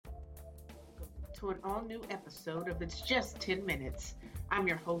to an all new episode of It's Just 10 Minutes. I'm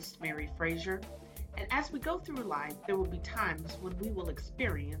your host, Mary Frazier, and as we go through life, there will be times when we will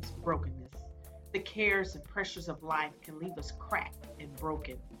experience brokenness. The cares and pressures of life can leave us cracked and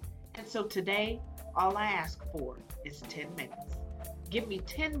broken. And so today, all I ask for is 10 minutes. Give me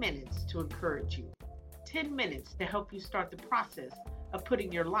 10 minutes to encourage you, 10 minutes to help you start the process of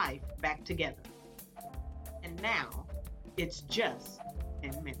putting your life back together. And now, it's just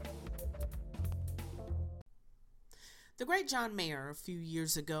 10 minutes. The great John Mayer, a few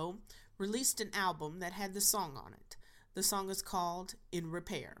years ago, released an album that had this song on it. The song is called In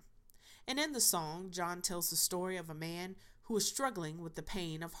Repair. And in the song, John tells the story of a man who is struggling with the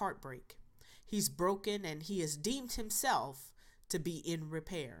pain of heartbreak. He's broken and he has deemed himself to be in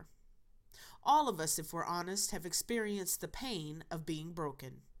repair. All of us, if we're honest, have experienced the pain of being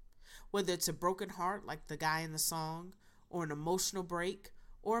broken. Whether it's a broken heart like the guy in the song, or an emotional break,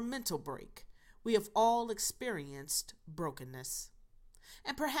 or a mental break, we have all experienced brokenness.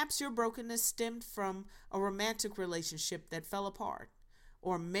 And perhaps your brokenness stemmed from a romantic relationship that fell apart,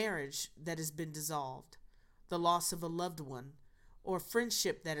 or a marriage that has been dissolved, the loss of a loved one, or a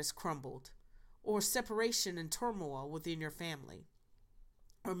friendship that has crumbled, or separation and turmoil within your family.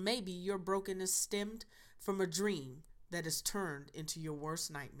 Or maybe your brokenness stemmed from a dream that has turned into your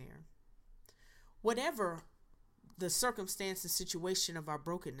worst nightmare. Whatever the circumstance and situation of our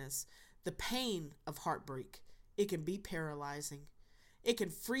brokenness, the pain of heartbreak, it can be paralyzing. It can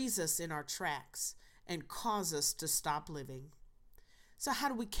freeze us in our tracks and cause us to stop living. So how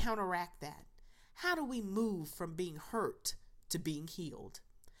do we counteract that? How do we move from being hurt to being healed?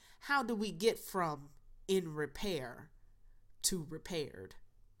 How do we get from in repair to repaired?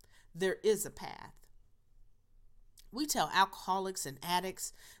 There is a path. We tell alcoholics and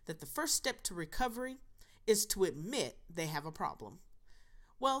addicts that the first step to recovery is to admit they have a problem.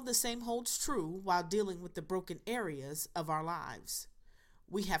 Well, the same holds true while dealing with the broken areas of our lives.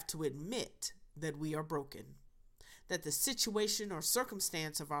 We have to admit that we are broken, that the situation or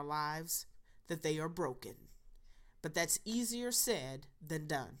circumstance of our lives, that they are broken. But that's easier said than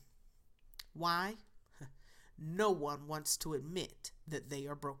done. Why? No one wants to admit that they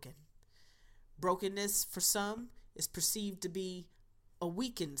are broken. Brokenness for some is perceived to be a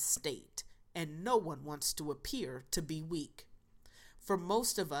weakened state, and no one wants to appear to be weak. For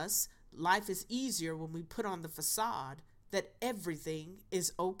most of us, life is easier when we put on the facade that everything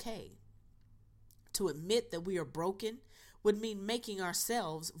is okay. To admit that we are broken would mean making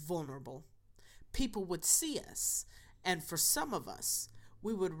ourselves vulnerable. People would see us, and for some of us,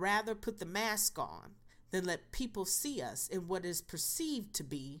 we would rather put the mask on than let people see us in what is perceived to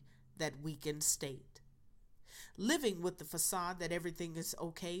be that weakened state. Living with the facade that everything is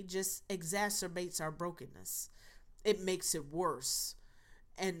okay just exacerbates our brokenness. It makes it worse.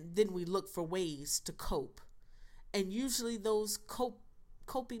 And then we look for ways to cope. And usually those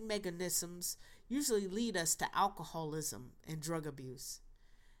coping mechanisms usually lead us to alcoholism and drug abuse.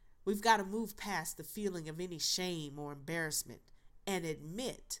 We've got to move past the feeling of any shame or embarrassment and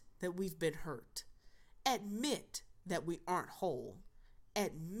admit that we've been hurt. Admit that we aren't whole.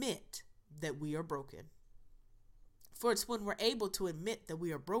 Admit that we are broken. For it's when we're able to admit that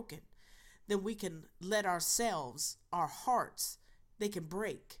we are broken, then we can let ourselves, our hearts, they can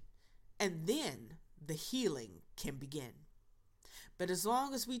break. And then the healing can begin. But as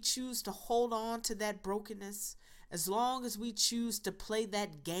long as we choose to hold on to that brokenness, as long as we choose to play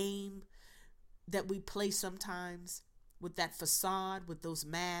that game that we play sometimes with that facade, with those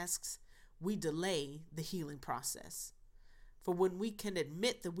masks, we delay the healing process. For when we can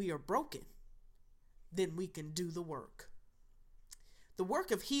admit that we are broken, then we can do the work. The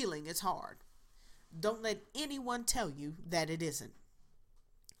work of healing is hard. Don't let anyone tell you that it isn't.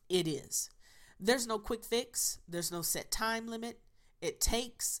 It is. There's no quick fix. There's no set time limit. It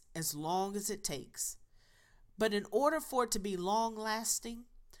takes as long as it takes. But in order for it to be long lasting,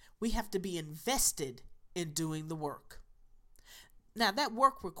 we have to be invested in doing the work. Now that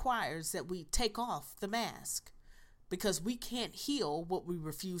work requires that we take off the mask because we can't heal what we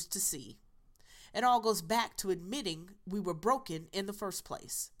refuse to see. It all goes back to admitting we were broken in the first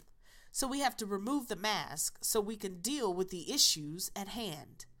place. So we have to remove the mask so we can deal with the issues at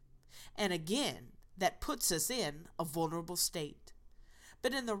hand. And again, that puts us in a vulnerable state.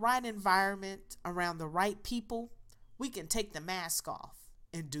 But in the right environment, around the right people, we can take the mask off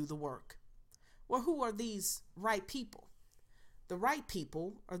and do the work. Well, who are these right people? The right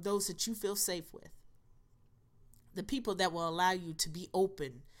people are those that you feel safe with. The people that will allow you to be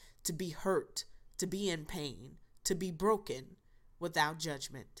open, to be hurt, to be in pain, to be broken without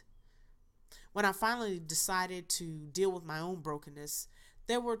judgment. When I finally decided to deal with my own brokenness,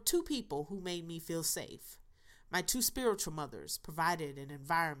 There were two people who made me feel safe. My two spiritual mothers provided an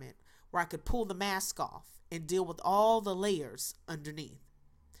environment where I could pull the mask off and deal with all the layers underneath.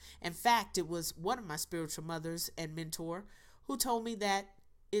 In fact, it was one of my spiritual mothers and mentor who told me that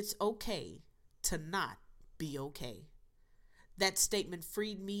it's okay to not be okay. That statement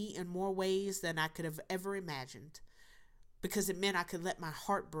freed me in more ways than I could have ever imagined, because it meant I could let my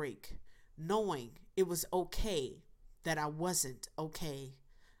heart break, knowing it was okay that I wasn't okay.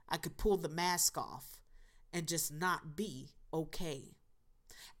 I could pull the mask off and just not be okay.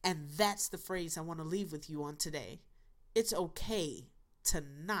 And that's the phrase I want to leave with you on today. It's okay to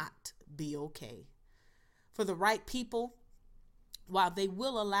not be okay. For the right people, while they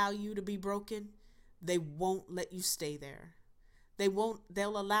will allow you to be broken, they won't let you stay there.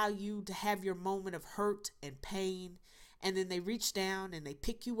 They'll allow you to have your moment of hurt and pain, and then they reach down and they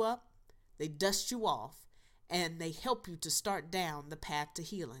pick you up, they dust you off, and they help you to start down the path to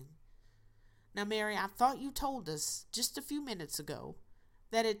healing. Now, Mary, I thought you told us just a few minutes ago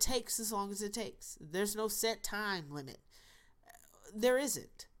that it takes as long as it takes. There's no set time limit. There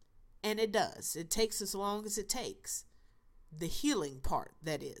isn't. And it does. It takes as long as it takes. The healing part,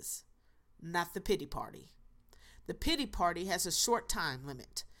 that is, not the pity party. The pity party has a short time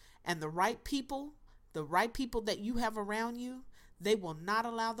limit, and the right people that you have around you, they will not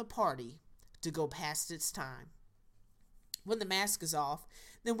allow the party to go past its time. When the mask is off,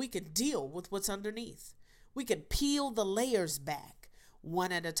 then we can deal with what's underneath. We can peel the layers back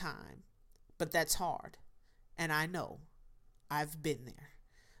one at a time. But that's hard. And I know. I've been there.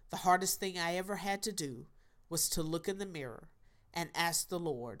 The hardest thing I ever had to do was to look in the mirror and ask the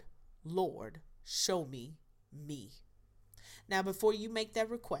Lord, Lord, show me me. Now, before you make that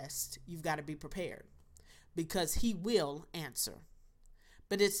request, you've got to be prepared, because He will answer.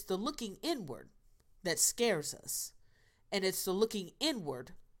 But it's the looking inward that scares us, and it's the looking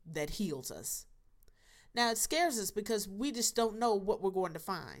inward that heals us. Now, it scares us because we just don't know what we're going to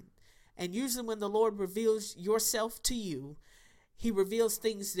find. And usually when the Lord reveals yourself to you, He reveals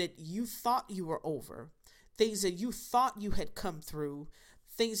things that you thought you were over, things that you thought you had come through,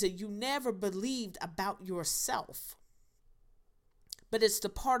 things that you never believed about yourself. But it's the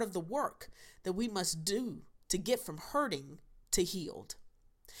part of the work that we must do to get from hurting to healed.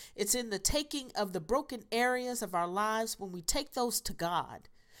 It's in the taking of the broken areas of our lives. When we take those to God,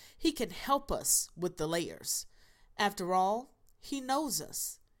 He can help us with the layers. After all, He knows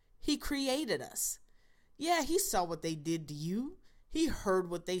us. He created us. Yeah, He saw what they did to you. He heard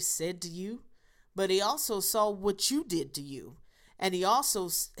what they said to you. But He also saw what you did to you. And He also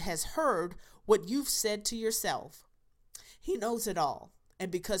has heard what you've said to yourself. He knows it all. And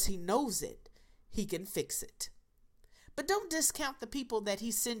because He knows it, He can fix it. But don't discount the people that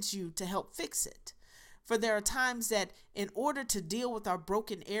He sends you to help fix it. For there are times that in order to deal with our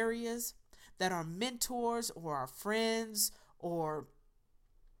broken areas, that our mentors or our friends or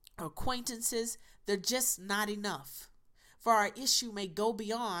acquaintances, they're just not enough. For our issue may go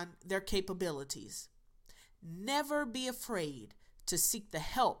beyond their capabilities. Never be afraid to seek the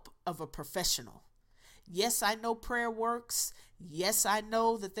help of a professional. Yes, I know prayer works. Yes, I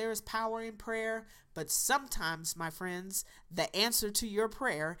know that there is power in prayer. But sometimes, my friends, the answer to your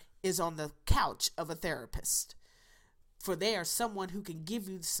prayer is on the couch of a therapist. For they are someone who can give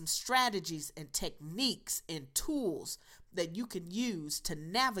you some strategies and techniques and tools that you can use to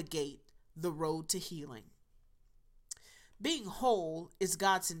navigate the road to healing. Being whole is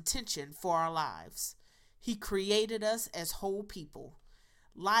God's intention for our lives. He created us as whole people.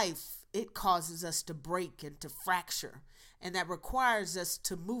 Life, it causes us to break and to fracture, and that requires us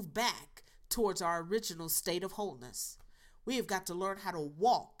to move back towards our original state of wholeness. We have got to learn how to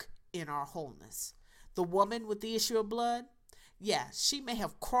walk in our wholeness. The woman with the issue of blood, yeah, she may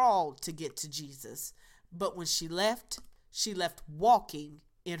have crawled to get to Jesus, but when she left walking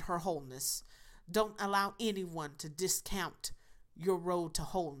in her wholeness. Don't allow anyone to discount your road to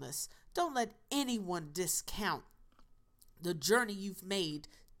wholeness. Don't let anyone discount the journey you've made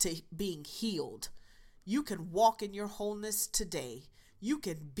to being healed. You can walk in your wholeness today. You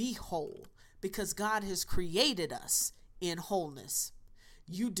can be whole because God has created us in wholeness.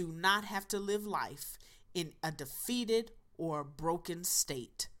 You do not have to live life in a defeated or a broken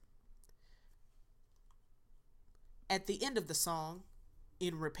state. At the end of the song,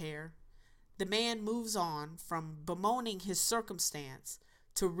 In Repair, the man moves on from bemoaning his circumstance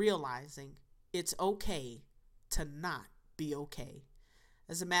to realizing it's okay to not be okay.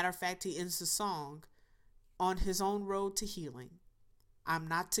 As a matter of fact, he ends the song on his own road to healing. I'm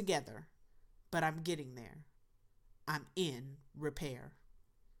not together, but I'm getting there. I'm in repair.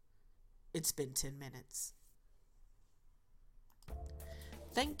 It's been 10 minutes.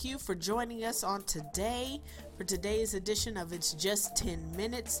 Thank you for joining us on today for today's edition of It's Just 10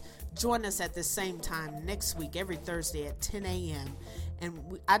 Minutes. Join us at the same time next week, every Thursday at 10 a.m.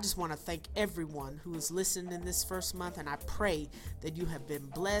 And I just want to thank everyone who has listened in this first month, and I pray that you have been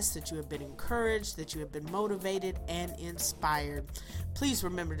blessed, that you have been encouraged, that you have been motivated and inspired. Please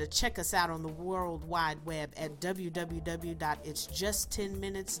remember to check us out on the World Wide Web at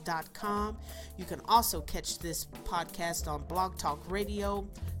www.itsjust10minutes.com. You can also catch this podcast on Blog Talk Radio,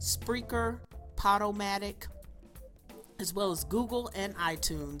 Spreaker, Podomatic, as well as Google and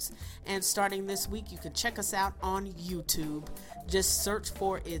iTunes. And starting this week, you can check us out on YouTube. Just search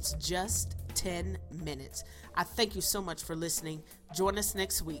for It's Just 10 Minutes. I thank you so much for listening. Join us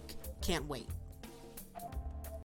next week. Can't wait.